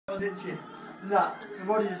ditching. Nah, we've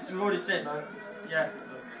already said. No. Yeah.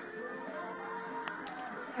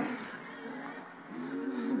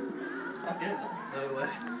 Okay. No way.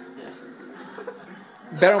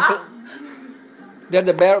 They're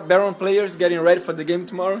the Baron players getting ready for the game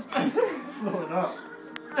tomorrow. No, we're not.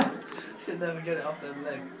 Should never get it off them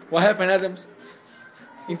legs. What happened, Adams?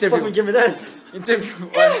 Interview. Fucking give me this. Interview.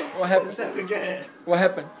 What happened? Never get it. What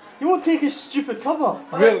happened? You won't take his stupid cover. Oh,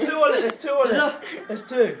 Really? there's two on it. There's two on it. There's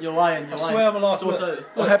two. You're lying. You're I lying. swear I'm alive. Sort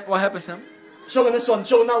Look. out. What happened, Sam? Show him this one.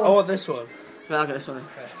 Show him that I one. want this one. Yeah, okay, this one.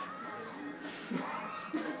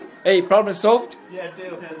 Hey, problem solved? Yeah,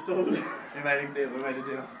 deal. Yeah, so. We made a deal. We made a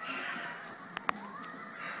deal.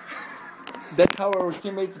 That's how our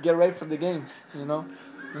teammates get ready for the game, you know?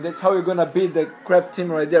 And that's how we're gonna beat the crap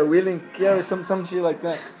team right there. Willing, carry some shit like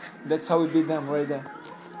that. That's how we beat them right there.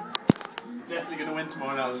 Definitely gonna win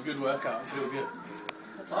tomorrow now. It was a good workout. I feel good.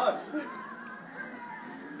 That's hard.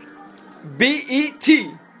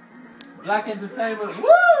 Beatie. Black entertainment. Woo!